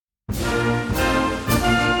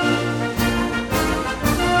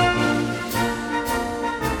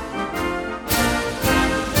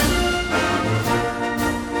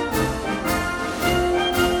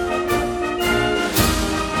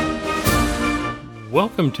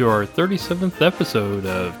Welcome to our 37th episode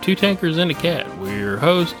of Two Tankers and a Cat. We're your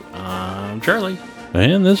host. I'm Charlie.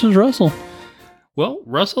 And this is Russell. Well,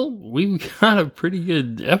 Russell, we've got a pretty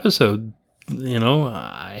good episode. You know,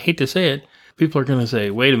 I hate to say it. People are going to say,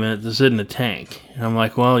 wait a minute, this isn't a tank. And I'm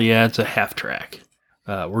like, well, yeah, it's a half track.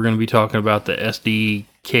 We're going to be talking about the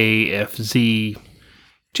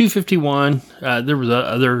SD.KFZ.251. There was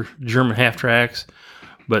other German half tracks,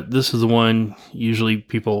 but this is the one usually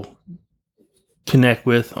people connect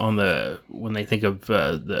with when they think of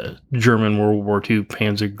the German World War II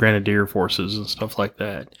Panzer Grenadier Forces and stuff like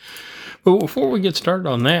that. But before we get started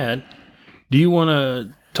on that, do you want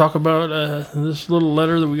to talk about this little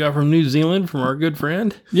letter that we got from New Zealand from our good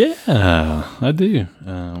friend? Yeah, I do.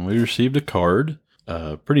 We received a card,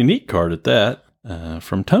 a pretty neat card at that,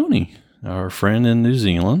 from Tony, our friend in New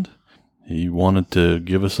Zealand. He wanted to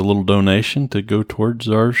give us a little donation to go towards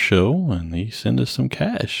our show, and he sent us some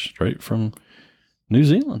cash straight from New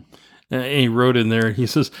Zealand. And he wrote in there, he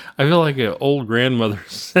says, I feel like an old grandmother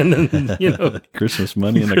sending, Christmas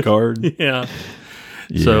money in a card. Yeah.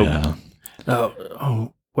 Yeah. So,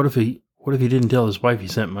 what if he didn't tell his wife he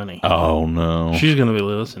sent money? Oh, no. She's going to be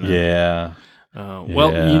listening. Yeah.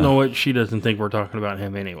 Well, you know what? She doesn't think we're talking about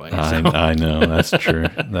him anyway. So. I know. That's true.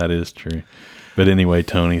 That is true. But anyway,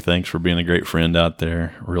 Tony, thanks for being a great friend out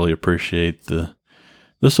there. Really appreciate the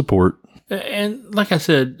support. And like I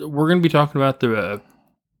said, we're going to be talking about the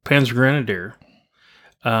Panzer Grenadier,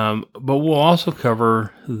 but we'll also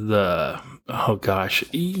cover I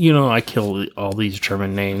kill all these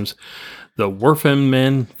German names. The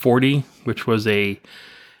Waffenmann 40, which was a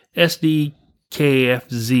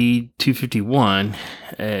SD.KFZ.251.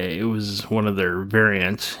 It was one of their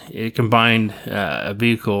variants. It combined a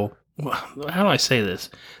vehicle. How do I say this?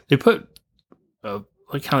 They put kind of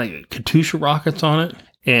like Katyusha rockets on it.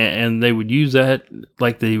 And they would use that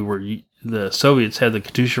like the Soviets had the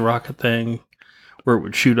Katyusha rocket thing where it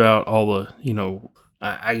would shoot out all the,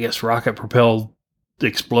 I guess rocket propelled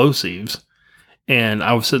explosives. And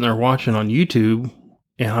I was sitting there watching on YouTube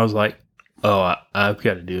and I was like, oh, I've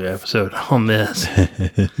got to do an episode on this.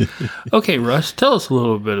 Okay, Russ, tell us a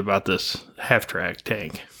little bit about this half-track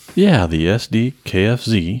tank. Yeah, the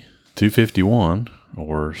SD.KFZ.251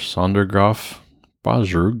 or Sondergraf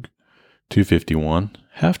Fahrzeug 251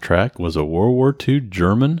 half-track was a World War II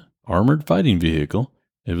German armored fighting vehicle.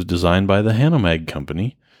 It was designed by the Hanomag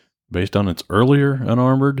Company based on its earlier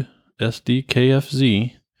unarmored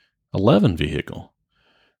SD.KFZ-11 vehicle.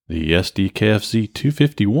 The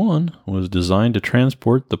SD.KFZ-251 was designed to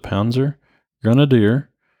transport the Panzer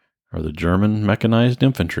Grenadier, or the German Mechanized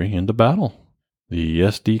Infantry, into battle. The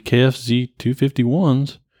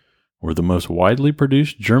SD.KFZ-251s were the most widely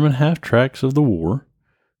produced German half-tracks of the war,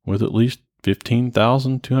 with at least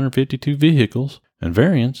 15,252 vehicles and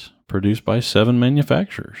variants produced by 7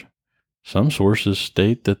 manufacturers. Some sources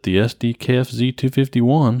state that the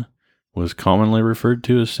SD.KFZ-251 was commonly referred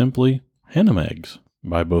to as simply Hanomags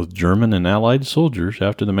by both German and Allied soldiers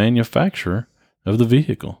after the manufacturer of the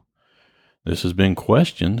vehicle. This has been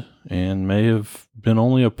questioned and may have been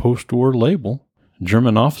only a post-war label.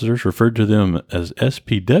 German officers referred to them as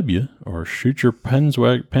SPW, or Schutztrupp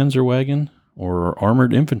Panzerwagen, or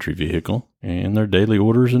armored infantry vehicle, in their daily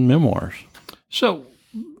orders and memoirs. So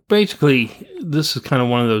basically, this is kind of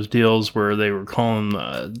one of those deals where they were calling,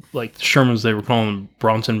 like the Shermans, they were calling them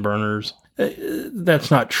Bronson burners.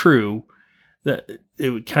 That's not true. That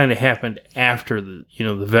it kind of happened after the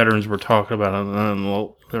veterans were talking about it,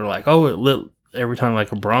 and they're like, oh, it lit every time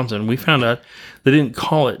like a Bronson. We found out they didn't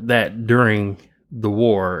call it that during the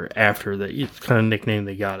war. After that, it's kind of nickname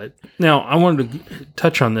they got it. Now, I wanted to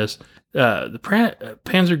touch on this. The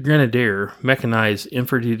Panzer Grenadier Mechanized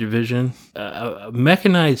Infantry Division,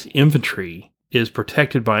 mechanized infantry is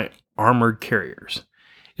protected by armored carriers.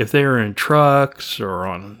 If they are in trucks or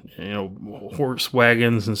on horse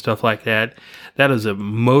wagons and stuff like that, that is a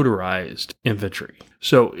motorized infantry.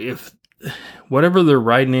 So if whatever they're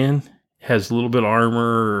riding in has a little bit of armor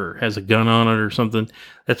or has a gun on it or something,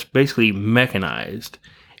 that's basically mechanized.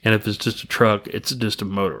 And if it's just a truck, it's just a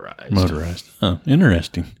motorized. Motorized. Oh,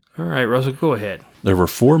 interesting. All right, Russell, go ahead. There were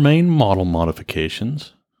 4 main model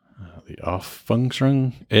modifications, the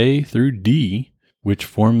Auffangsrang A through D, which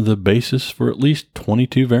form the basis for at least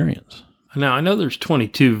 22 variants. Now, I know there's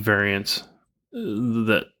 22 variants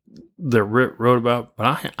that wrote about,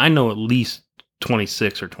 but I know at least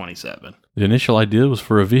 26 or 27. The initial idea was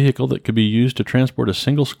for a vehicle that could be used to transport a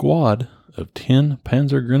single squad of 10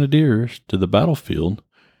 Panzer Grenadiers to the battlefield,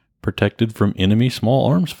 protected from enemy small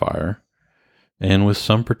arms fire, and with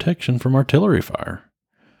some protection from artillery fire.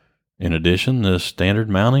 In addition, the standard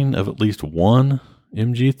mounting of at least one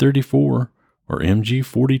MG-34 or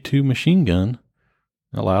MG-42 machine gun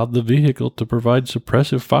allowed the vehicle to provide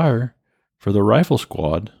suppressive fire for the rifle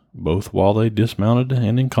squad, both while they dismounted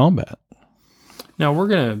and in combat. Now, we're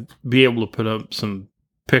going to be able to put up some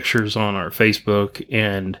pictures on our Facebook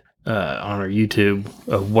and on our YouTube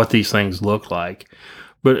of what these things look like.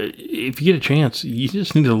 But if you get a chance, you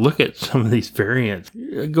just need to look at some of these variants.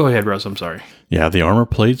 Go ahead, Russ. I'm sorry. Yeah, the armor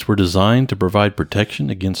plates were designed to provide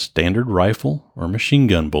protection against standard rifle or machine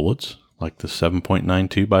gun bullets, like the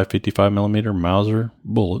 7.92 by 55 millimeter Mauser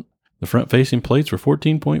bullet. The front-facing plates were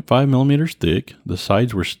 14.5 millimeters thick. The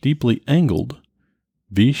sides were steeply angled,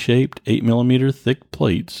 V-shaped 8 millimeter thick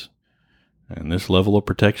plates. And this level of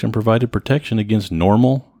protection provided protection against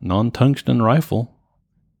normal, non-tungsten rifle,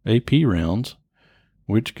 AP rounds,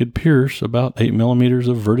 which could pierce about 8 millimeters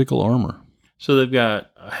of vertical armor. So they've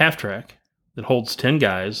got a half-track that holds 10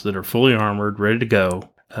 guys that are fully armored, ready to go.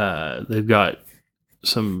 They've got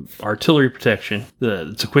some artillery protection.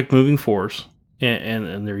 It's a quick-moving force,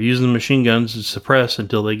 and they're using the machine guns to suppress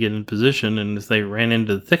until they get in position, and if they ran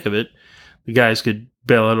into the thick of it, the guys could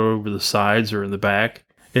bail out over the sides or in the back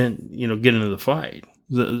and, get into the fight.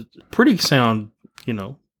 The pretty sound,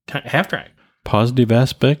 half-track. Positive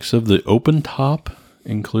aspects of the open top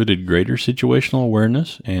included greater situational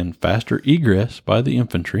awareness and faster egress by the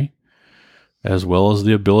infantry, as well as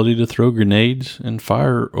the ability to throw grenades and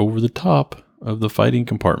fire over the top of the fighting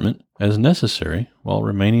compartment as necessary while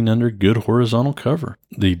remaining under good horizontal cover.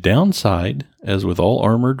 The downside, as with all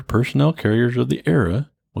armored personnel carriers of the era,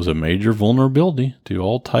 was a major vulnerability to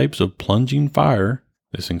all types of plunging fire.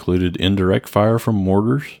 This included indirect fire from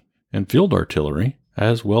mortars and field artillery,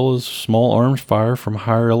 as well as small arms fire from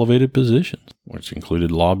higher elevated positions, which included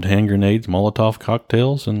lobbed hand grenades, Molotov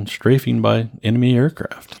cocktails, and strafing by enemy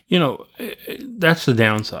aircraft. That's the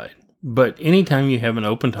downside. But anytime you have an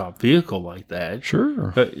open-top vehicle like that,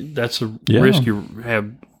 sure, that's a risk you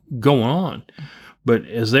have going on. But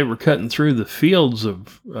as they were cutting through the fields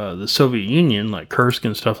of the Soviet Union, like Kursk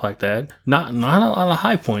and stuff like that, not a lot of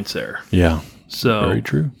high points there. Yeah, so very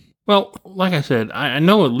true. Well, like I said, I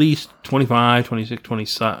know at least 25, 26,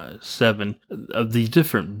 27 of these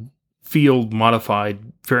different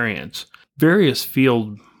field-modified variants. Various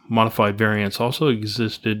field-modified variants also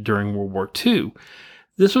existed during World War II.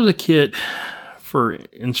 This was a kit for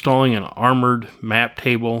installing an armored map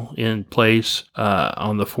table in place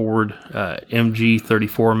on the Ford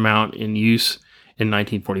MG-34 mount in use in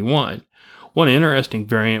 1941. One interesting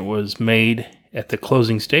variant was made at the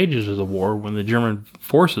closing stages of the war when the German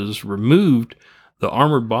forces removed the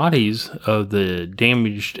armored bodies of the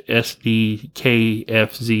damaged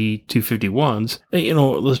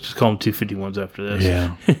SD.KFZ.251s. Let's just call them 251s after this.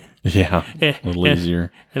 Yeah. Yeah, a little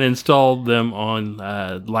easier. And installed them on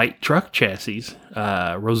light truck chassis,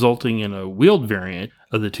 resulting in a wheeled variant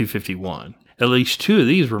of the 251. At least two of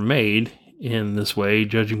these were made in this way,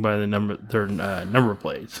 judging by their number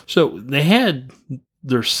plates. So they had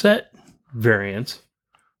their set variants,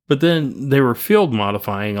 but then they were field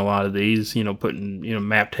modifying a lot of these, putting,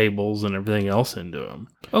 map tables and everything else into them.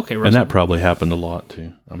 Okay, Russell. And that probably happened a lot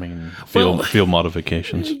too. I mean, field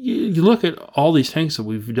modifications. You look at all these tanks that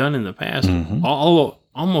we've done in the past,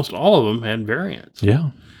 almost all of them had variants.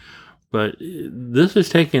 Yeah. But this is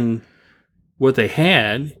taking what they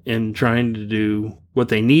had and trying to do what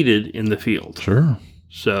they needed in the field. Sure.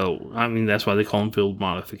 So, that's why they call them field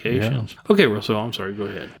modifications. Yeah. Okay, Russell, I'm sorry, go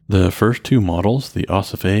ahead. The first two models, the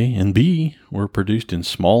Ossif A and B, were produced in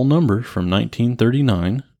small numbers from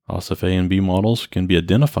 1939. Ossif A and B models can be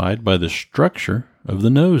identified by the structure of the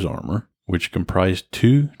nose armor, which comprised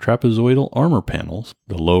two trapezoidal armor panels,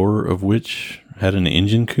 the lower of which had an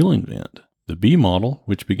engine cooling vent. The B model,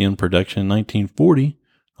 which began production in 1940,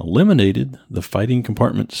 eliminated the fighting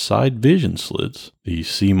compartment's side vision slits. The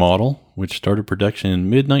C model, which started production in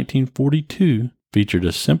mid-1942, featured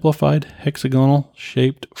a simplified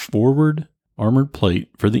hexagonal-shaped forward armored plate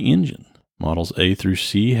for the engine. Models A through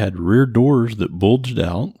C had rear doors that bulged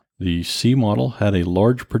out. The C model had a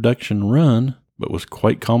large production run, but was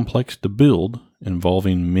quite complex to build,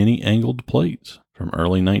 involving many angled plates. From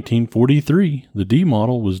early 1943, the D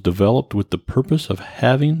model was developed with the purpose of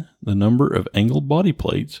halving the number of angled body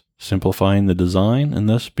plates, simplifying the design and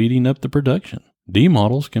thus speeding up the production. D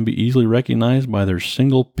models can be easily recognized by their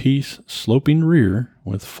single-piece sloping rear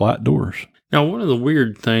with flat doors. Now, one of the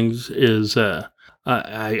weird things is,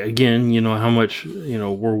 again, how much,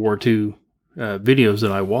 World War II videos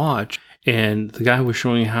that I watch, and the guy was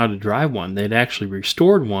showing how to drive one. They'd actually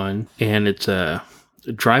restored one, and it's a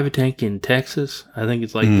Drive a Tank in Texas. I think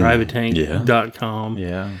it's like driveatank.com.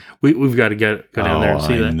 Yeah. We've got to go down there and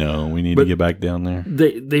see that. No, we need to get back down there.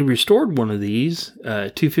 They restored one of these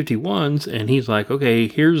 251s, and he's like, okay,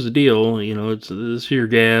 here's the deal. This is your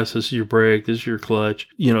gas, this is your brake, this is your clutch.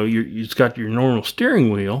 It's got your normal steering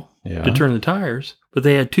wheel to turn the tires, but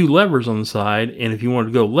they had 2 levers on the side, and if you wanted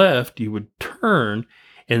to go left, you would turn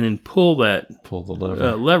and then pull the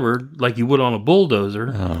lever like you would on a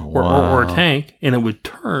bulldozer or a tank, and it would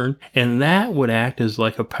turn, and that would act as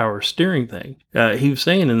like a power steering thing. He was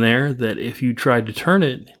saying in there that if you tried to turn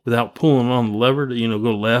it without pulling on the lever to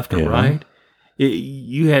go left or right,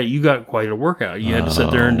 you got quite a workout. You had to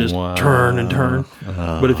sit there and just turn and turn.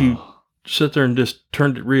 But if you sit there and just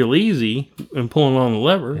turned it real easy and pulling on the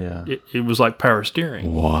lever, it was like power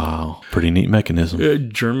steering. Wow. Pretty neat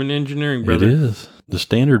mechanism. German engineering, brother. It is. The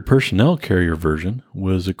standard personnel carrier version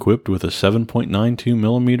was equipped with a 7.92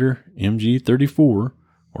 millimeter MG-34 or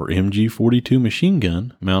MG-42 machine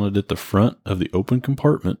gun mounted at the front of the open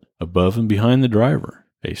compartment above and behind the driver.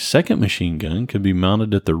 A second machine gun could be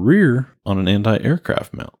mounted at the rear on an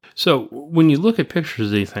anti-aircraft mount. So when you look at pictures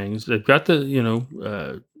of these things, they've got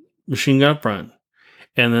the machine gun up front,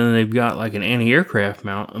 and then they've got like an anti-aircraft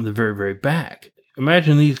mount on the very, very back.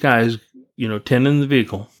 Imagine these guys, 10 in the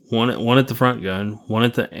vehicle, one at the front gun, one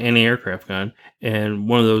at the anti-aircraft gun, and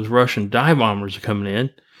one of those Russian dive bombers are coming in.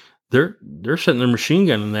 They're setting their machine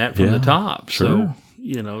gun in that from the top. Sure.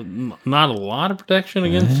 So, not a lot of protection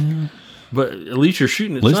against, but at least you're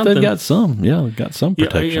shooting at something. At least they've got some. Yeah, they've got some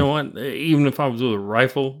protection. You know what? Even if I was with a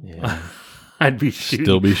rifle, I'd be shooting.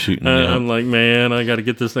 Still be shooting. I'm like, man, I got to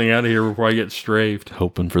get this thing out of here before I get strafed.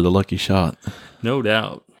 Hoping for the lucky shot. No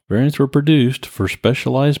doubt. Variants were produced for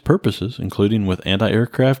specialized purposes, including with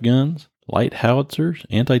anti-aircraft guns, light howitzers,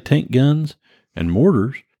 anti-tank guns, and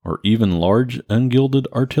mortars, or even large ungilded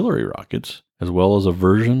artillery rockets, as well as a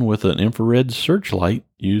version with an infrared searchlight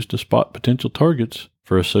used to spot potential targets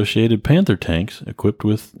for associated Panther tanks equipped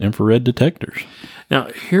with infrared detectors. Now,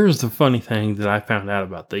 here's the funny thing that I found out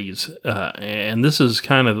about these, and this is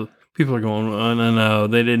kind of... People are going, oh, no,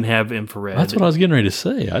 they didn't have infrared. That's what I was getting ready to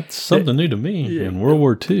say. That's something new to me in World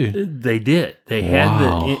War II. They did. They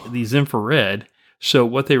had these infrared. So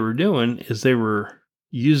what they were doing is they were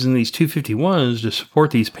using these 251s to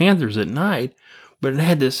support these Panthers at night, but it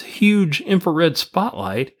had this huge infrared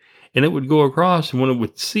spotlight, and it would go across, and when it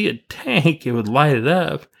would see a tank, it would light it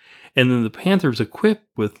up. And then the Panthers equipped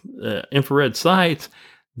with infrared sights,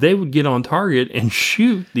 they would get on target and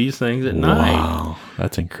shoot these things at night. Wow,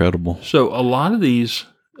 that's incredible. So a lot of these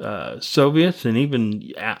Soviets and even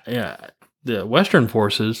the Western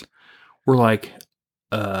forces were like,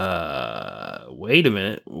 wait a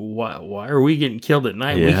minute, why are we getting killed at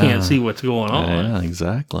night? We can't see what's going on. Yeah,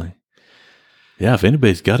 exactly. Yeah, if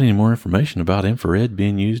anybody's got any more information about infrared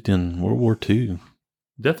being used in World War II,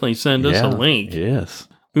 definitely send us a link. Yes.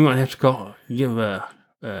 We might have to give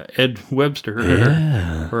Ed Webster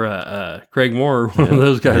or Craig Moore, one of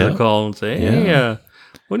those guys, a call and say, hey,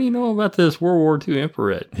 what do you know about this World War II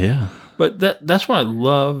infrared? Yeah. But that's why I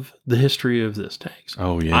love the history of this tanks.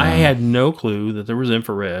 Oh, yeah. I had no clue that there was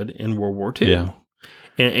infrared in World War II. Yeah.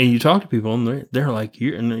 And you talk to people, and they're like,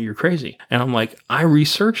 you're crazy. And I'm like, I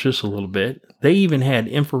researched this a little bit. They even had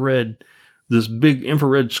infrared, this big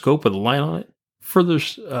infrared scope with a light on it, for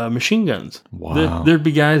their machine guns. Wow. There'd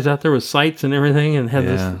be guys out there with sights and everything and had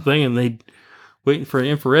this thing, and they'd waiting for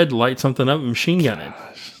infrared to light something up and machine gun it.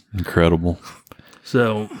 Incredible.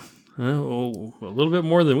 So, a little bit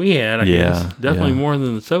more than we had, I guess. Definitely more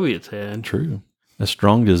than the Soviets had. True. A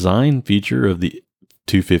strong design feature of the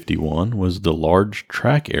 251 was the large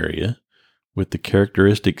track area with the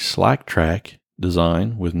characteristic slack track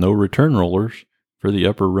design with no return rollers for the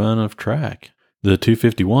upper run of track. The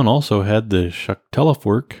 251 also had the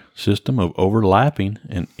Schachtelwerk system of overlapping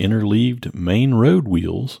and interleaved main road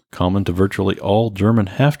wheels common to virtually all German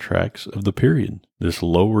half-tracks of the period. This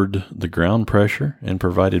lowered the ground pressure and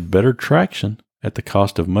provided better traction at the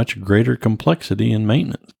cost of much greater complexity and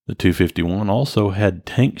maintenance. The 251 also had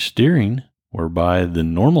tank steering, whereby the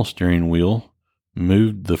normal steering wheel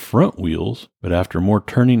moved the front wheels, but after more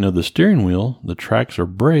turning of the steering wheel, the tracks are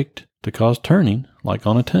braked to cause turning, like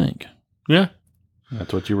on a tank. Yeah.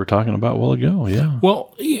 That's what you were talking about a while ago, yeah.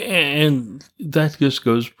 Well, and that just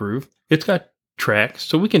goes to prove it's got tracks,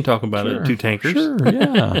 so we can talk about it, two tankers. Sure,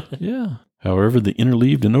 yeah. However, the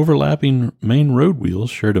interleaved and overlapping main road wheels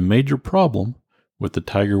shared a major problem with the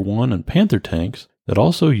Tiger I and Panther tanks that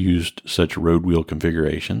also used such road wheel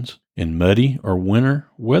configurations. In muddy or winter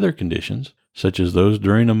weather conditions, such as those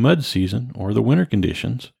during a mud season or the winter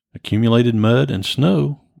conditions. Accumulated mud and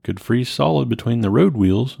snow could freeze solid between the road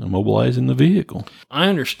wheels, immobilizing the vehicle. I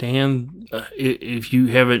understand if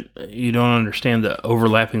you don't understand the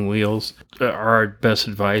overlapping wheels. Our best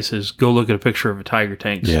advice is go look at a picture of a Tiger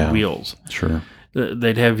Tank's wheels. Sure.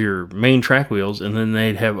 They'd have your main track wheels, and then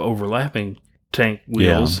they'd have overlapping tank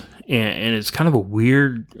wheels. Yeah. And it's kind of a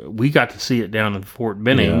weird. We got to see it down in Fort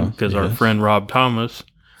Benning because our friend Rob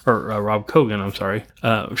Cogan, I'm sorry,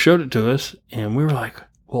 showed it to us, and we were like,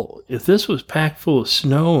 well, if this was packed full of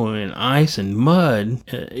snow and ice and mud,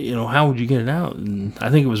 how would you get it out? And I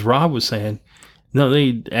think it was Rob was saying, no,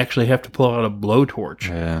 they actually have to pull out a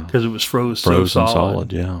blowtorch because it was frozen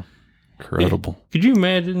solid. Yeah, incredible. Yeah. Could you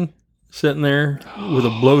imagine sitting there with a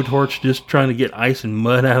blowtorch just trying to get ice and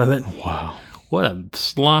mud out of it? Wow. What a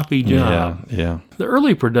sloppy job. Yeah. The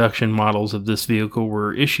early production models of this vehicle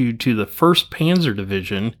were issued to the 1st Panzer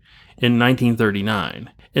Division in 1939.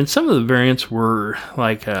 And some of the variants were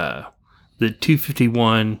like the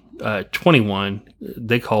 251-21,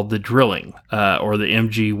 they called the drilling, or the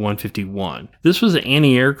MG-151. This was an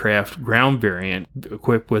anti-aircraft ground variant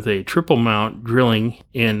equipped with a triple mount drilling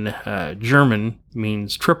in German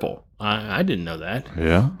means triple. I didn't know that.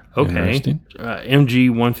 Yeah. Okay.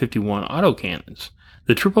 MG-151 autocannons.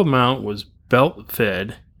 The triple mount was belt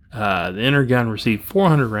fed. The inner gun received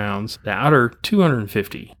 400 rounds, the outer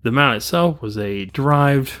 250. The mount itself was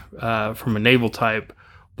derived from a naval type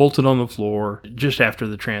bolted on the floor just after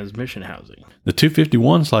the transmission housing. The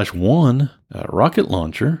 251/1 rocket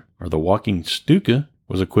launcher, or the walking Stuka,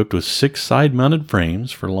 was equipped with 6 side-mounted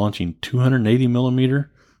frames for launching 280 millimeter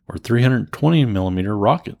or 320 millimeter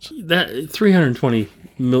rockets. That 320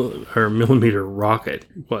 millimeter rocket,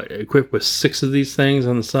 equipped with 6 of these things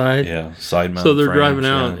on the side? Yeah, side-mounted. So they're driving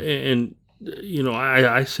out, and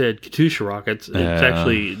I said Katusha rockets. It's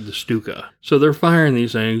actually the Stuka. So they're firing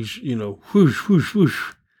these things, whoosh, whoosh,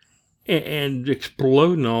 whoosh, and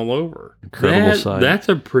exploding all over. Incredible sight. That's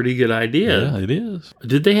a pretty good idea. Yeah, it is.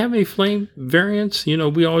 Did they have any flame variants?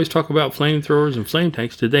 We always talk about flamethrowers and flame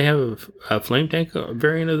tanks. Did they have a flame tank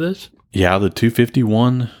variant of this? Yeah, the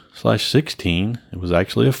 251/16. It was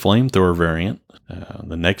actually a flamethrower variant.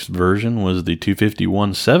 The next version was the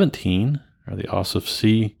 251-17, or the Ossif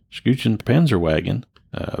C. Schuchen Panzerwagen.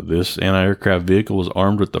 This anti-aircraft vehicle was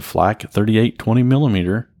armed with the Flak 38 20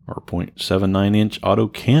 millimeter or 0.79 inch auto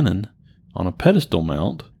cannon on a pedestal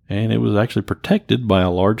mount, and it was actually protected by a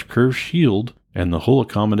large curved shield, and the hull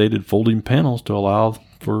accommodated folding panels to allow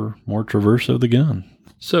for more traverse of the gun.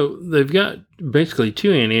 So they've got basically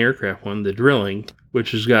 2 anti-aircraft one, the drilling, which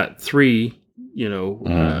has got 3,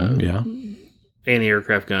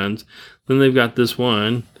 anti-aircraft guns. Then they've got this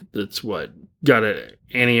one that's got an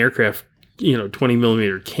anti-aircraft, 20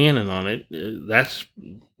 millimeter cannon on it. That's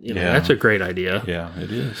a great idea. Yeah,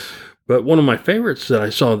 it is. But one of my favorites that I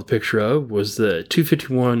saw the picture of was the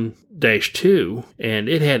 251-2, and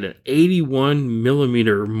it had an 81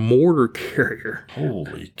 millimeter mortar carrier.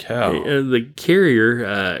 Holy cow. The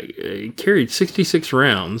carrier carried 66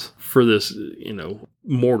 rounds for this,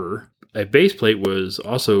 mortar. A base plate was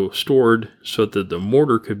also stored so that the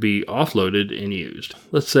mortar could be offloaded and used.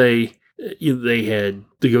 Let's say they had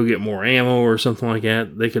to go get more ammo or something like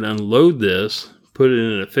that. They could unload this, put it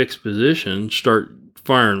in a fixed position, start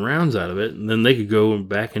firing rounds out of it, and then they could go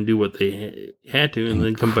back and do what they had to, and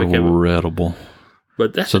then come back. Incredible.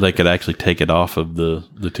 But so they could actually take it off of the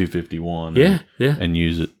 251 and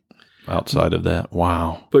use it outside of that.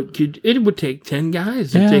 Wow. But it would take 10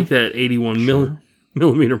 guys to take that 81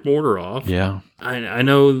 millimeter mortar off. Yeah. I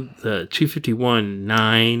know the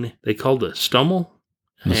 251-9, they called it Stummel.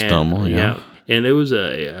 The Stummel, yeah. And it was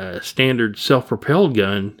a standard self-propelled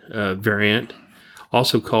gun variant,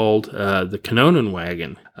 also called the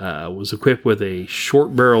Kanonenwagen. Was equipped with a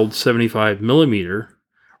short-barreled 75 millimeter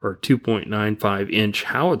or 2.95 inch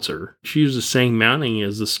howitzer. She used the same mounting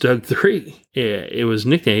as the Stug 3. It was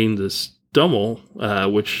nicknamed the Stummel,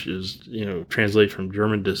 which is translated from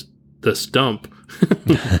German to the stump,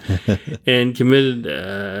 and committed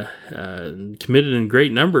in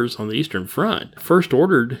great numbers on the Eastern Front. First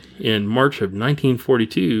ordered in March of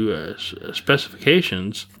 1942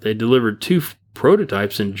 specifications. They delivered 2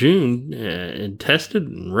 prototypes in June and tested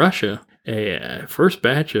in Russia. A first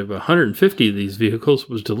batch of 150 of these vehicles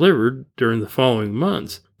was delivered during the following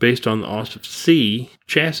months based on the Ossif C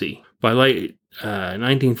chassis. By late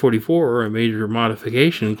 1944, a major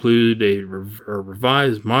modification included a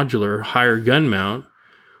revised modular higher gun mount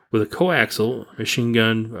with a coaxial machine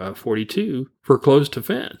gun 42 for close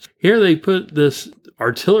defense. Here they put this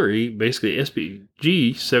artillery, basically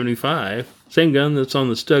SPG 75, same gun that's on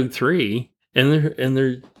the Stug 3, and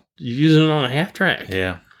they're using it on a half track.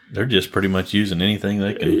 Yeah. They're just pretty much using anything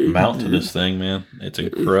they can mount to this thing, man. It's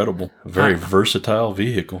incredible. Very versatile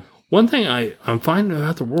vehicle. One thing I'm finding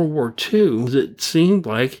about the World War II is it seemed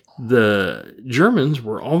like the Germans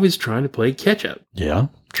were always trying to play catch up. Yeah,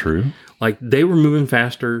 true. Like they were moving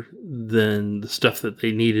faster than the stuff that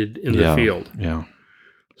they needed in the field. Yeah.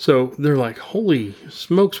 So they're like, holy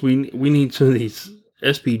smokes, we need some of these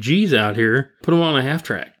SPGs out here. Put them on a half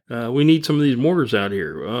track. We need some of these mortars out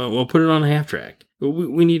here. We'll put it on a half track.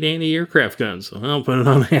 We need anti-aircraft guns. I'll put it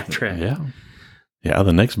on a half track. Yeah. Yeah,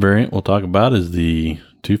 the next variant we'll talk about is the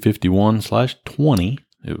 251/20.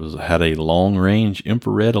 It had a long-range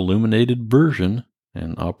infrared illuminated version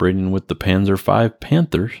and operating with the Panzer V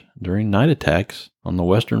Panthers during night attacks on the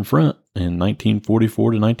Western Front in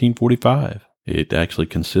 1944 to 1945. It actually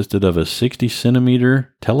consisted of a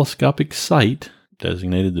 60-centimeter telescopic sight,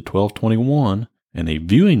 designated the 1221, and a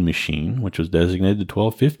viewing machine, which was designated the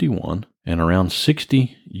 1251, and around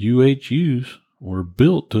 60 UHUs were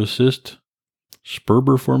built to assist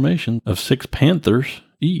Sperber formation of 6 Panthers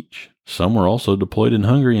each. Some were also deployed in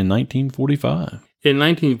Hungary in 1945. In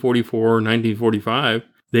 1944, 1945,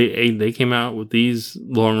 they came out with these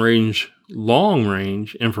long-range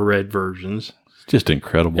infrared versions. It's just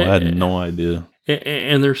incredible. I had no idea.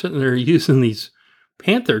 And they're sitting there using these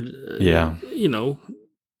Panther,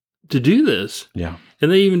 to do this. Yeah.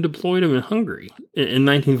 And they even deployed them in Hungary in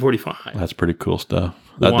 1945. That's pretty cool stuff.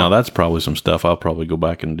 Wow. Now, that's probably some stuff I'll probably go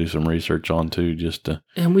back and do some research on, too, just to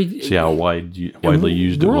see how widely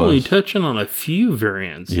used it was. We're only touching on a few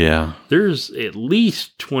variants. Yeah. There's at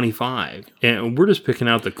least 25, and we're just picking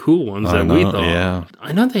out the cool ones we thought. Yeah.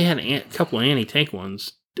 I know they had a couple of anti-tank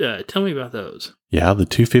ones. Tell me about those. Yeah, the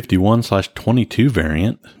 251/22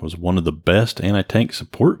 variant was one of the best anti-tank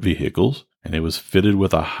support vehicles, and it was fitted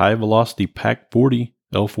with a high-velocity PaK-40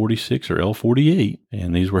 L-46 or L-48,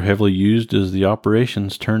 and these were heavily used as the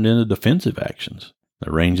operations turned into defensive actions.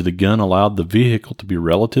 The range of the gun allowed the vehicle to be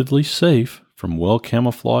relatively safe from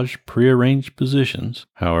well-camouflaged prearranged positions.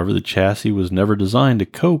 However, the chassis was never designed to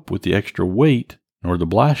cope with the extra weight nor the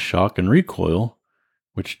blast shock and recoil,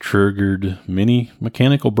 which triggered many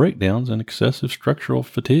mechanical breakdowns and excessive structural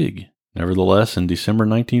fatigue. Nevertheless, in December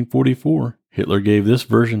 1944, Hitler gave this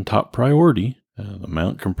version top priority. The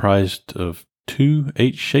mount comprised of 2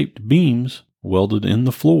 H-shaped beams welded in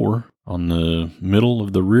the floor on the middle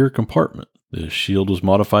of the rear compartment. The shield was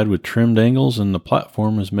modified with trimmed angles, and the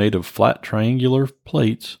platform is made of flat triangular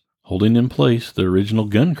plates holding in place the original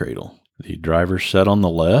gun cradle. The driver sat on the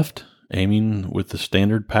left, aiming with the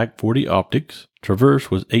standard PaK-40 optics.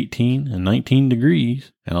 Traverse was 18 and 19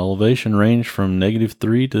 degrees, and elevation ranged from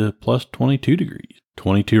 -3 to +22 degrees.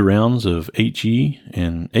 22 rounds of HE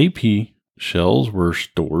and AP shells were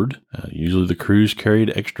stored. Usually the crews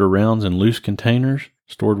carried extra rounds in loose containers,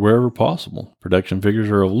 stored wherever possible. Production figures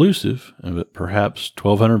are elusive, but perhaps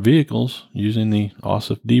 1,200 vehicles using the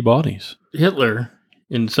OSIF D bodies. Hitler,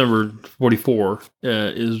 in December 44,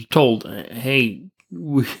 is told, hey,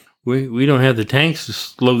 we don't have the tanks to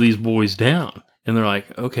slow these boys down. And they're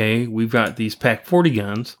like, okay, we've got these PaK-40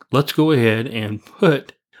 guns. Let's go ahead and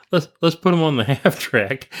let's put them on the half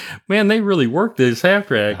track. Man, they really worked this half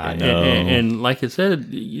track. I know. And like I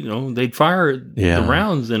said, they'd fire the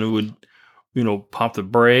rounds and it would, pop the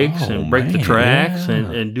brakes and break the tracks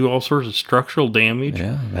and do all sorts of structural damage.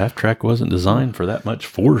 Yeah, the half track wasn't designed for that much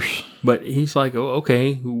force. But he's like, oh,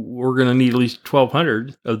 okay, we're going to need at least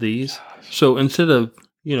 1,200 of these. So instead of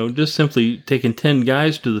just simply taking 10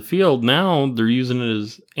 guys to the field, now they're using it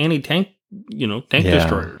as anti-tank, tank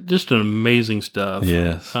destroyer. Just an amazing stuff.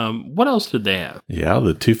 Yes. What else did they have? Yeah,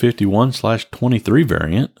 the 251/23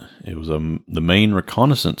 variant. It was the main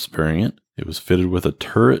reconnaissance variant. It was fitted with a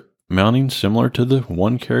turret mounting similar to the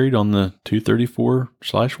one carried on the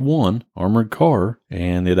 234/1 armored car,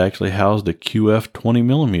 and it actually housed a QF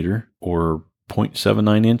 20mm or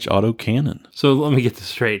 .79-inch auto cannon. So let me get this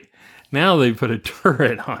straight. Now they put a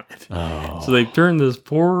turret on it. Oh. So they've turned this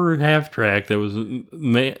poor half track that was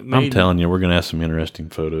made. I'm telling you, we're going to have some interesting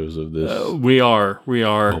photos of this. We are.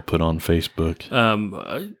 We'll put on Facebook.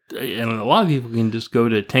 And a lot of people can just go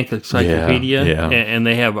to Tank Encyclopedia, and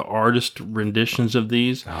they have artist renditions of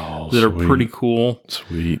these that are pretty cool.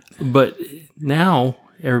 Sweet. But now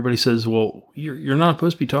everybody says, well, you're not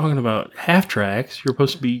supposed to be talking about half tracks. You're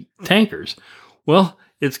supposed to be tankers. Well,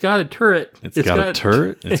 it's got a turret. It's got a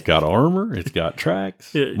turret. It's got armor. It's got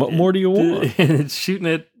tracks. What more do you want? And it's shooting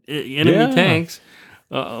at enemy tanks.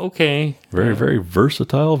 Okay. Very, very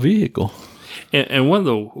versatile vehicle. And one of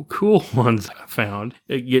the cool ones I found,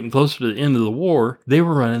 getting closer to the end of the war, they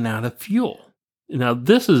were running out of fuel. Now,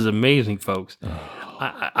 this is amazing, folks.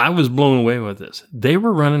 I was blown away with this. They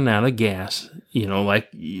were running out of gas, like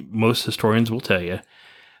most historians will tell you.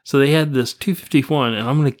 So they had this 251, and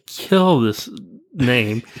I'm going to kill this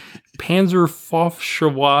name,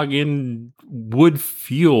 Panzerfaustwagen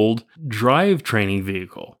wood-fueled drive training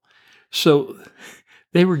vehicle. So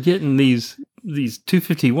they were getting these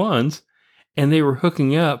 251s, and they were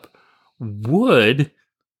hooking up wood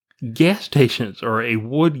gas stations or a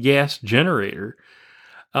wood gas generator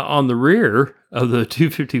on the rear of the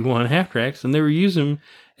 251 half tracks, and they were using them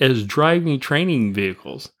as driving training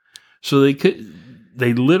vehicles. So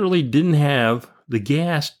they literally didn't have the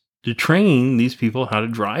gas to train these people how to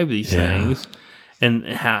drive these things and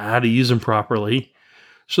how to use them properly.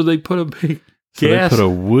 So they put a big they put a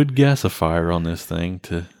wood gasifier on this thing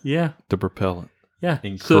to propel it. Yeah.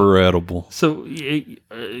 Incredible. So you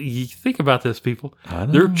think about this, people.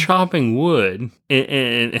 They're chopping wood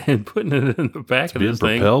and putting it in the back of this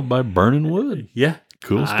thing. Propelled by burning wood. Yeah.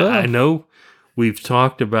 Cool stuff. I know we've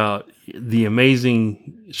talked about the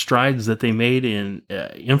amazing strides that they made in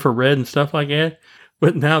infrared and stuff like that,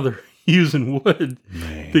 but now they're using wood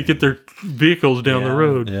to get their vehicles down the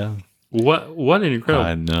road. Yeah. What an incredible.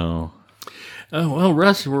 I know. Oh, well,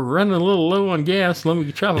 Russ, we're running a little low on gas. Let me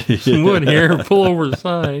chop up some wood here and pull over the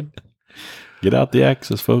side. Get out the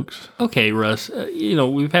axis, folks. Okay, Russ,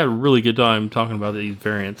 we've had a really good time talking about these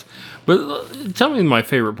variants. But tell me my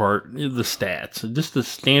favorite part, the stats, just the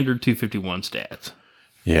standard 251 stats.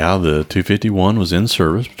 Yeah, the 251 was in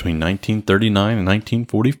service between 1939 and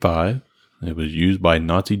 1945. It was used by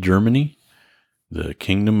Nazi Germany, the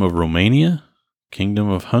Kingdom of Romania, Kingdom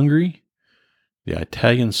of Hungary, the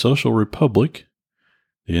Italian Social Republic,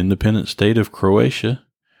 the independent state of Croatia,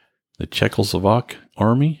 the Czechoslovak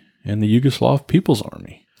Army, and the Yugoslav People's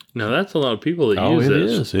Army. Now, that's a lot of people that use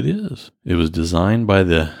this. It is. It was designed by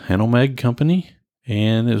the Hanomag Company,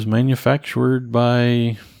 and it was manufactured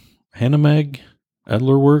by Hanomag,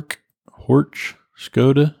 Adlerwerk, Horch,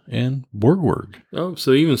 Skoda, and Borgwerg. Oh,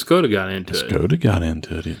 so even Skoda got into it. Skoda got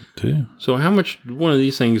into it, too. So how much one of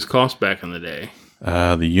these things cost back in the day?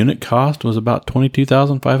 The unit cost was about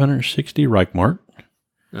 22,560 Reichmark.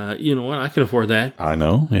 You know what? I can afford that. I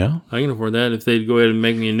know, yeah. I can afford that. If they'd go ahead and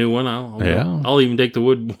make me a new one, I'll even take the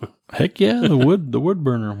wood one. Heck yeah, the wood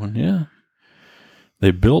burner one, yeah.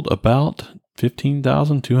 They built about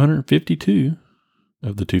 15,252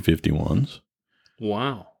 of the 251s.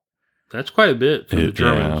 Wow. That's quite a bit for the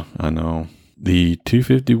Germans. Yeah, I know. The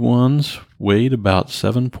 251s weighed about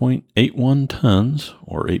 7.81 tons,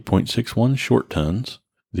 or 8.61 short tons.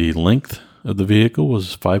 The length of the vehicle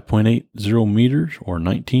was 5.80 meters, or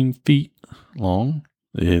 19 feet long.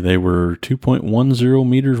 They were 2.10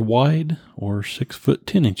 meters wide, or 6 foot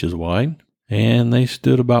 10 inches wide. And they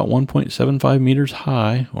stood about 1.75 meters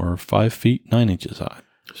high, or 5 feet 9 inches high.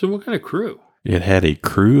 So what kind of crew? It had a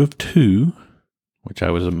crew of 2, which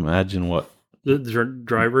I would imagine the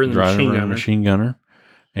driver and the machine gunner,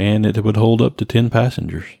 and it would hold up to 10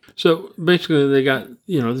 passengers. So basically, they got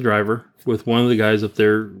the driver with one of the guys up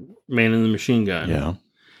there manning the machine gun. Yeah,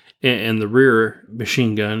 and the rear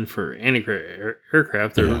machine gun for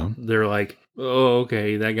anti-aircraft. They're like, oh,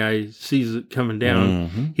 okay, that guy sees it coming down.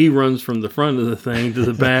 Mm-hmm. He runs from the front of the thing to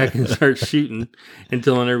the back and starts shooting and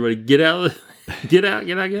telling everybody, get out. Get out.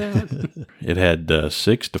 It had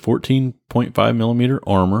 6 to 14.5 millimeter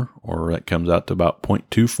armor, or that comes out to about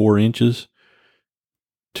 0.24 inches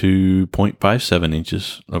to 0.57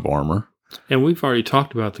 inches of armor. And we've already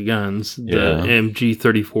talked about the guns, the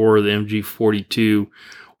MG34, the MG42,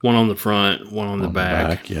 one on the front, one on the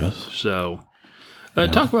back. Yes. So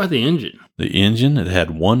talk about the engine. The engine, it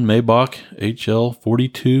had one Maybach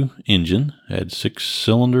HL42 engine, had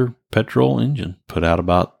 6-cylinder petrol engine, put out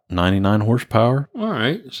about 99 horsepower. All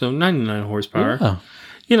right. So 99 horsepower. Yeah.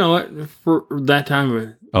 You know what? For that time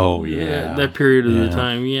of... Oh, yeah. That period of the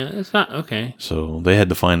time. Yeah. It's not... Okay. So they had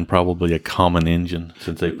to find probably a common engine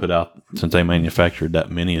since they manufactured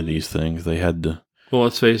that many of these things. They had to... Well,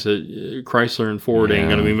 let's face it. Chrysler and Ford ain't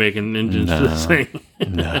going to be making engines for this thing.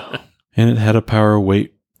 No. And it had a power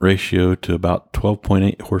weight ratio to about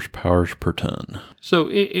 12.8 horsepower per ton. So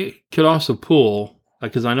it could also pull...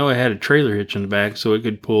 Because I know it had a trailer hitch in the back, so it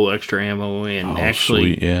could pull extra ammo and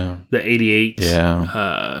sweet, yeah. The 88s,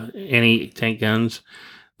 anti-tank guns,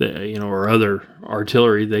 or other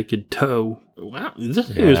artillery they could tow. Wow, this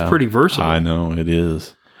thing was pretty versatile. I know, it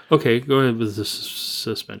is. Okay, go ahead with the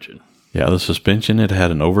suspension. Yeah, the suspension, it had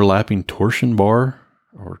an overlapping torsion bar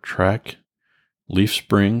or track, leaf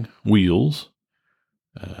spring wheels,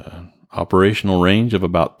 operational range of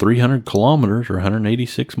about 300 kilometers or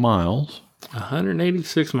 186 miles.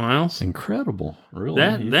 186 miles. Incredible, really.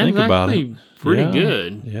 That's actually pretty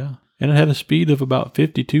good. Yeah. and it had a speed of about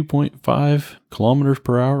 52.5 kilometers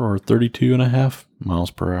per hour or 32.5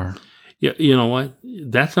 miles per hour. Yeah, you know what?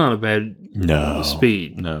 That's not a bad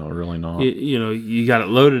speed. No, really not. You got it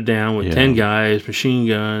loaded down with 10 guys, machine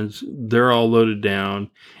guns. They're all loaded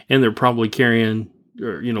down, and they're probably carrying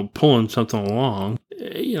or, pulling something along.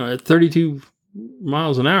 At 32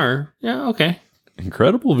 miles an hour, yeah, okay.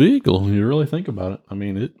 Incredible vehicle when you really think about it. I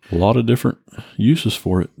mean, a lot of different uses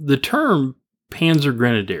for it. The term Panzer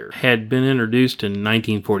Grenadier had been introduced in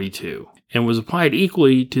 1942 and was applied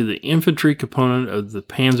equally to the infantry component of the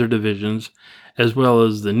panzer divisions as well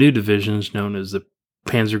as the new divisions known as the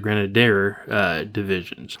Panzer Grenadier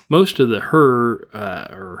divisions. Most of the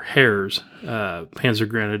Heer's Panzer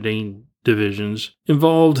Grenadier divisions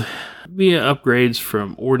involved via upgrades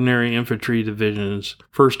from ordinary infantry divisions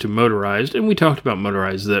first to motorized, and we talked about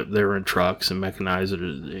motorized, that they were in trucks and mechanized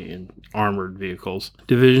and armored vehicles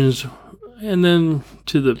divisions, and then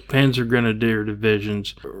to the Panzer Grenadier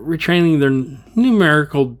divisions, retraining their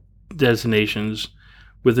numerical designations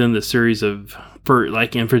within the series of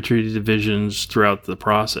infantry divisions throughout the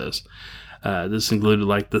process. This included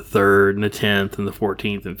like the 3rd and the 10th and the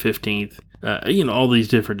 14th and 15th. All these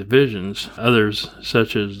different divisions. Others,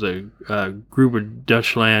 such as the Gruppe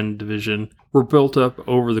Deutschland division, were built up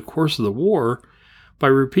over the course of the war by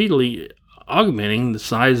repeatedly augmenting the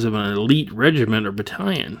size of an elite regiment or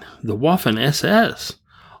battalion. The Waffen-SS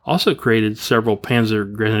also created several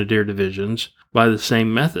Panzer Grenadier divisions by the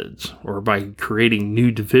same methods, or by creating new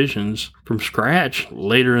divisions from scratch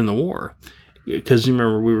later in the war. Because you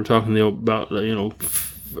remember we were talking about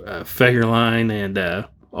Feggerlein and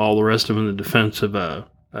all the rest of them in the defense of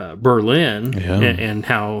Berlin, and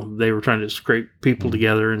how they were trying to scrape people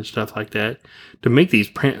together and stuff like that to make these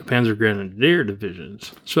Panzer Grenadier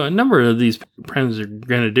divisions. So a number of these Panzer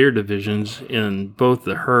Grenadier divisions in both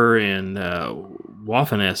the Heer and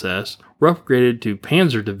Waffen-SS were upgraded to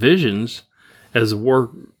Panzer divisions as the war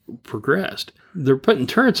progressed. They're putting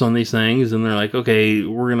turrets on these things, and they're like, okay,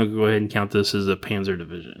 we're going to go ahead and count this as a Panzer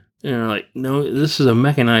division. And they're like, no, this is a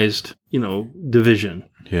mechanized, division.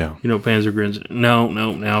 Yeah. Panzer grins. No,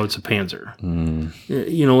 now it's a Panzer. Mm.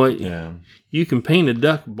 You know what? Yeah. You can paint a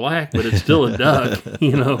duck black, but it's still a duck.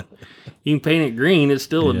 You can paint it green, it's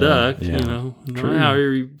still a duck. Yeah.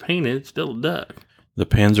 However you paint it, it's still a duck. The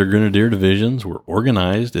Panzer Grenadier divisions were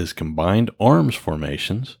organized as combined arms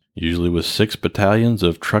formations, usually with 6 battalions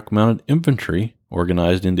of truck-mounted infantry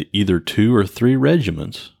organized into either 2 or 3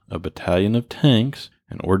 regiments, a battalion of tanks,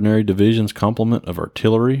 an ordinary division's complement of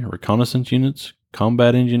artillery, reconnaissance units,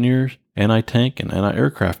 combat engineers, anti-tank and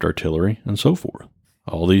anti-aircraft artillery, and so forth.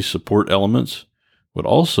 All these support elements would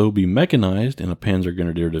also be mechanized in a Panzer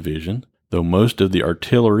Grenadier division, though most of the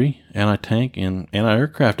artillery, anti-tank, and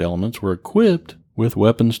anti-aircraft elements were equipped with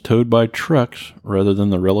weapons towed by trucks rather than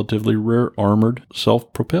the relatively rare armored,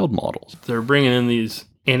 self-propelled models. They're bringing in these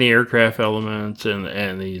anti-aircraft elements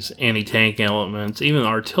and these anti-tank elements, even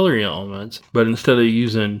artillery elements, but instead of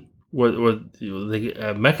using what they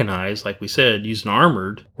mechanized, like we said, using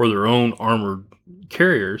armored or their own armored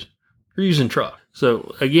carriers, they're using trucks.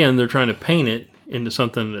 So again, they're trying to paint it into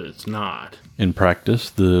something that it's not. In practice,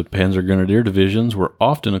 the Panzer Grenadier divisions were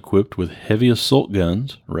often equipped with heavy assault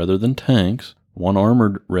guns rather than tanks, one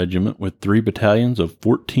armored regiment with 3 battalions of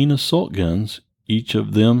 14 assault guns, each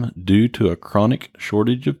of them due to a chronic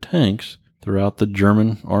shortage of tanks throughout the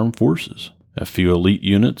German armed forces. A few elite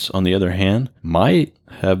units, on the other hand, might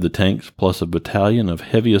have the tanks plus a battalion of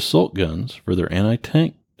heavy assault guns for their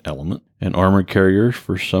anti-tank element and armored carriers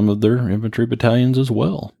for some of their infantry battalions as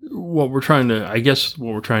well. What we're trying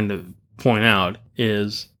to point out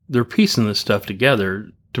is they're piecing this stuff together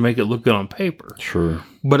to make it look good on paper. Sure.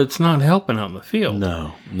 But it's not helping out in the field.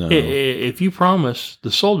 No. If you promise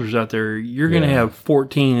the soldiers out there, you're going to have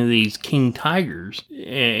 14 of these King Tigers,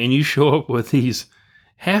 and you show up with these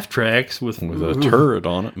half-tracks with a turret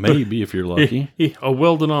on it, maybe if you're lucky. A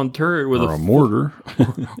welded-on turret with a mortar.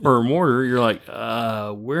 or a mortar, you're like,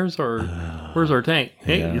 where's our tank?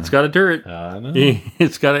 Hey, It's got a turret. I know.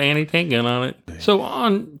 It's got an anti-tank gun on it. So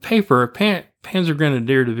on paper, a Panzer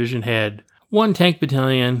Grenadier division had 1 tank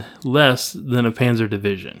battalion less than a panzer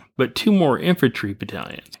division, but 2 more infantry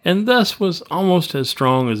battalions, and thus was almost as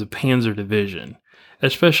strong as a panzer division,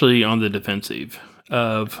 especially on the defensive.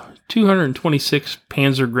 Of 226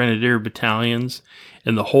 Panzer Grenadier battalions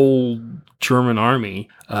in the whole German army,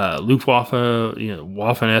 Luftwaffe,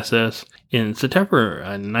 Waffen-SS, in September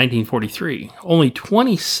 1943, only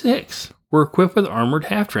 26 were equipped with armored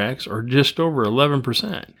half-tracks, or just over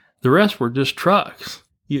 11%. The rest were just trucks.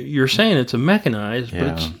 You're saying it's a mechanized,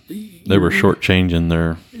 but they were shortchanging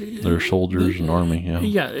their They're soldiers and army, yeah.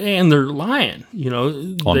 Yeah, and they're lying,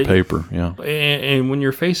 On paper, yeah. And when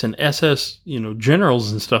you're facing SS,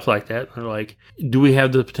 generals and stuff like that, they're like, "Do we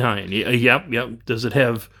have the battalion? Yep. Does it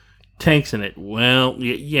have tanks in it? Well,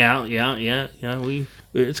 yeah.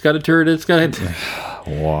 It's got a turret. It's got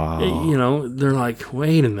Wow. They're like,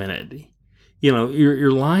 wait a minute.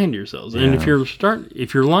 You're lying to yourselves, and if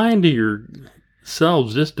you're lying to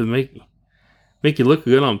yourselves just to make you look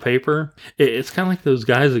good on paper, it's kind of like those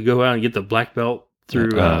guys that go out and get the black belt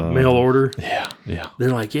through mail order. Yeah. They're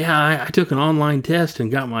like, I took an online test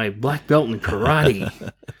and got my black belt in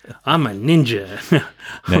karate. I'm a ninja.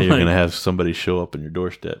 Now you're going to have somebody show up on your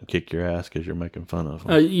doorstep and kick your ass because you're making fun of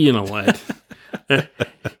them. You know what?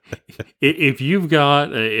 If you've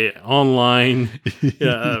got an online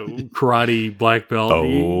karate black belt,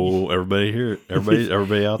 everybody here,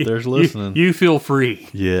 everybody out there's listening. You feel free.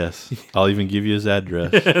 Yes, I'll even give you his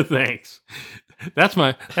address. Thanks. That's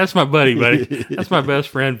my buddy. That's my best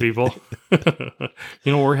friend, people.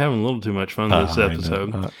 We're having a little too much fun this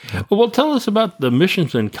episode. Well, tell us about the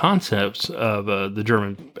missions and concepts of the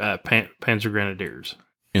German Panzer Grenadiers.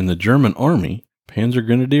 In the German Army, Panzer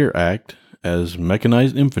Grenadier act as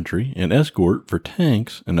mechanized infantry and escort for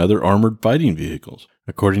tanks and other armored fighting vehicles.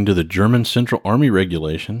 According to the German Central Army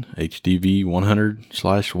Regulation, HDV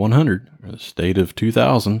 100/100, or the State of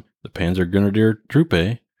 2000, the Panzer Grenadier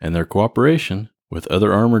Truppe and their cooperation with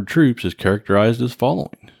other armored troops is characterized as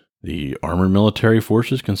following. The armored military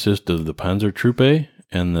forces consist of the Panzer Truppe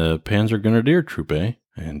and the Panzer Grenadier Truppe,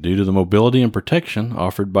 and due to the mobility and protection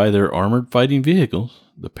offered by their armored fighting vehicles,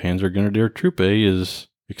 the Panzer Grenadier Truppe is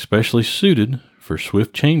especially suited for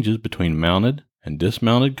swift changes between mounted and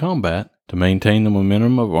dismounted combat to maintain the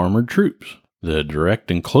momentum of armored troops. The direct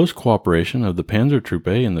and close cooperation of the Panzer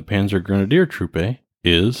Truppe and the Panzer Grenadier Truppe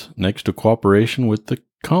is, next to cooperation with the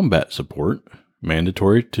combat support,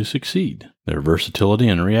 mandatory to succeed. Their versatility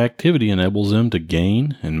and reactivity enables them to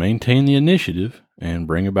gain and maintain the initiative and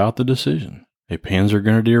bring about the decision. A Panzer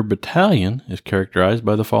Grenadier battalion is characterized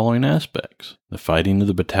by the following aspects. The fighting of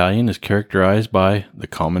the battalion is characterized by the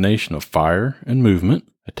combination of fire and movement,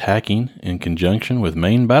 attacking in conjunction with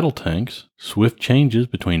main battle tanks, swift changes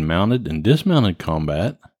between mounted and dismounted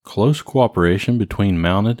combat, close cooperation between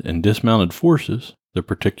mounted and dismounted forces, the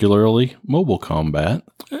particularly mobile combat.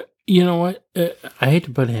 You know what? I hate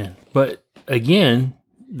to butt in, but again,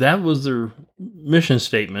 that was their mission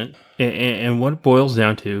statement. And what it boils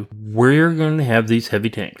down to, we're going to have these heavy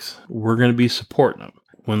tanks. We're going to be supporting them.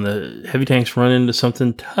 When the heavy tanks run into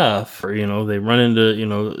something tough, or, they run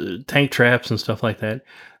into, tank traps and stuff like that,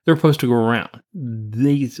 they're supposed to go around.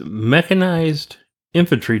 These mechanized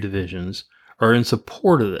infantry divisions are in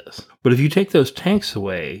support of this. But if you take those tanks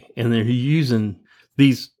away and they're using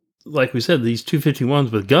these, like we said, these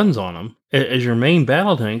 251s with guns on them as your main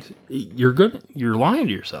battle tanks, you're lying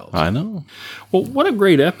to yourselves. I know. Well, what a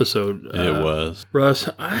great episode. It was. Russ,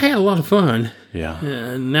 I had a lot of fun. Yeah.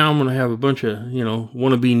 And now I'm going to have a bunch of,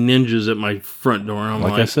 wannabe ninjas at my front door.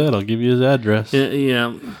 Like I said, I'll give you his address.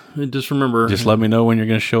 Yeah. Just remember. Just let me know when you're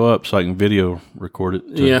going to show up so I can video record it.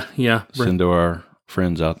 Yeah. Send to our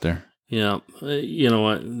friends out there. Yeah. You know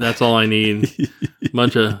what? That's all I need.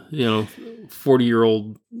 Bunch of,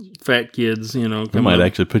 40-year-old fat kids, We might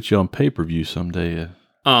actually put you on pay-per-view someday.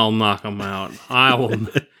 I'll knock them out. I will.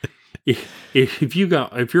 If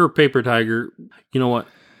you're a paper tiger, you know what?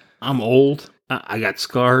 I'm old. I got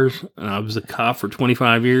scars, and I was a cop for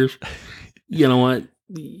 25 years. You know what?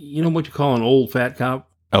 You know what you call an old fat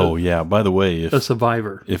cop? Oh, yeah. By the way, a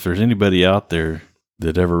survivor. If there's anybody out there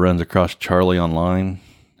that ever runs across Charlie online,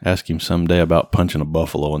 ask him someday about punching a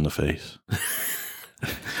buffalo in the face.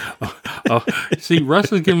 See,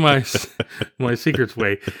 Russ is giving my secrets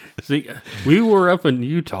away. See, we were up in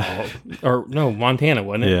Utah, or no, Montana,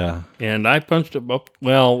 wasn't it? Yeah. And I punched him up.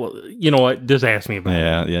 Well, you know what? Just ask me about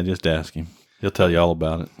it. Yeah, just ask him. He'll tell you all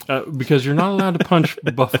about it. Because you're not allowed to punch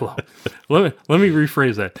buffalo. Let me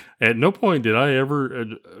rephrase that. At no point did I ever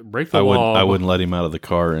break the law. I wouldn't let him out of the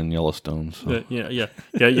car in Yellowstone. So. Yeah.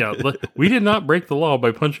 We did not break the law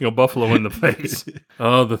by punching a buffalo in the face.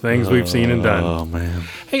 Oh, the things we've seen and done. Oh, man.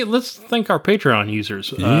 Hey, let's thank our Patreon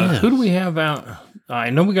users. Yes. Who do we have out?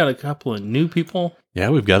 I know we got a couple of new people. Yeah,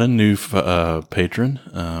 we've got a new patron.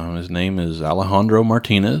 His name is Alejandro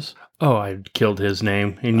Martinez. Oh, I killed his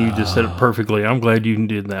name, and you just said it perfectly. I'm glad you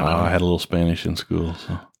did that. I had a little Spanish in school,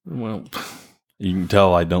 so well, you can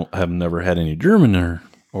tell I have never had any German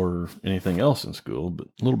or anything else in school, but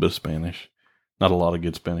a little bit of Spanish. Not a lot of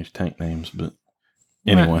good Spanish tank names, but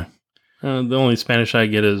anyway. The only Spanish I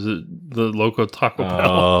get is the local Taco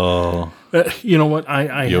Bell. Oh, You know what?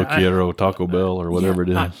 I Yo quiero Taco Bell or whatever it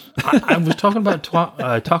is. I was talking about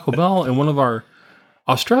Taco Bell, and one of our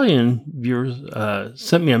Australian viewers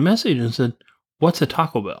sent me a message and said, "What's a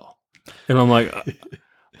Taco Bell?" And I'm like,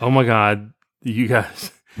 "Oh my God, you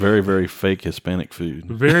guys." Very, very fake Hispanic food.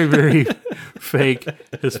 Very, very fake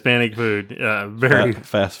Hispanic food. Very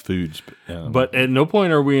fast foods. But at no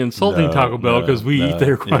point are we insulting Taco Bell because we eat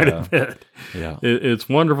there quite a bit. Yeah. It's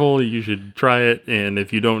wonderful. You should try it. And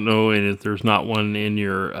if you don't know, and if there's not one in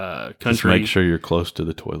your country, just make sure you're close to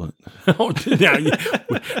the toilet.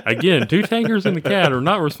 Again, two tankers and a cat are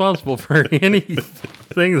not responsible for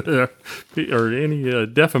anything or any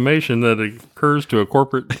defamation that occurs to a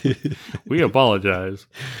corporate. We apologize.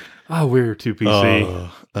 Oh, we're too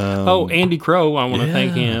PC. Andy Crow, I want to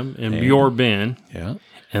thank him, and Bjor Ben. Yeah.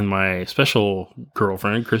 And my special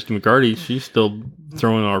girlfriend, Christy McCarty, she's still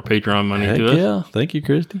throwing our Patreon money to us. Yeah, thank you,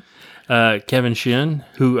 Christy. Kevin Shin,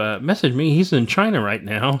 who messaged me, he's in China right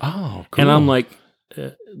now. Oh, cool. And I'm like,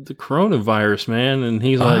 the coronavirus, man. And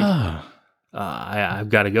he's like, I've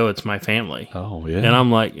got to go. It's my family. Oh, yeah. And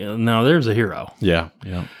I'm like, now there's a hero. Yeah,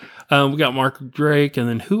 yeah. We got Mark Drake, and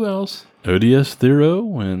then who else? Odious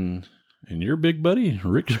Thero and your big buddy,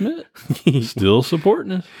 Rick Schmidt, still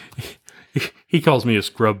supporting us. He calls me a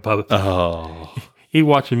scrub puppet. Oh. He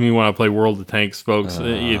watches me when I play World of Tanks, folks.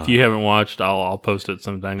 If you haven't watched, I'll post it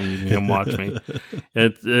sometime and you can come watch me.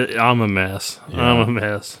 I'm a mess. Yeah. I'm a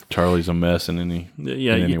mess. Charlie's a mess in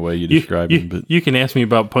any way you describe him. But you can ask me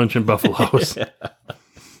about punching buffaloes.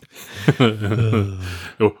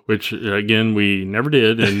 Which, again, we never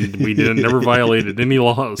did, and we never violated any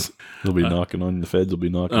laws. They'll be knocking on, the feds will be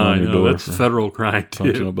knocking on your door. That's a federal crime, too.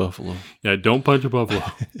 Punching a buffalo. Yeah, don't punch a buffalo.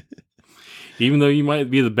 Even though you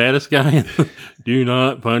might be the baddest guy, do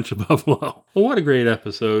not punch a buffalo. Well, what a great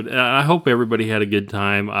episode. I hope everybody had a good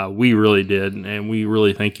time. We really did, and we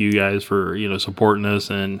really thank you guys for supporting us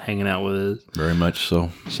and hanging out with us. Very much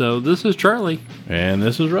so. So this is Charlie. And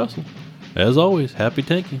this is Russell. As always, happy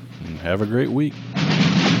tanking, and have a great week.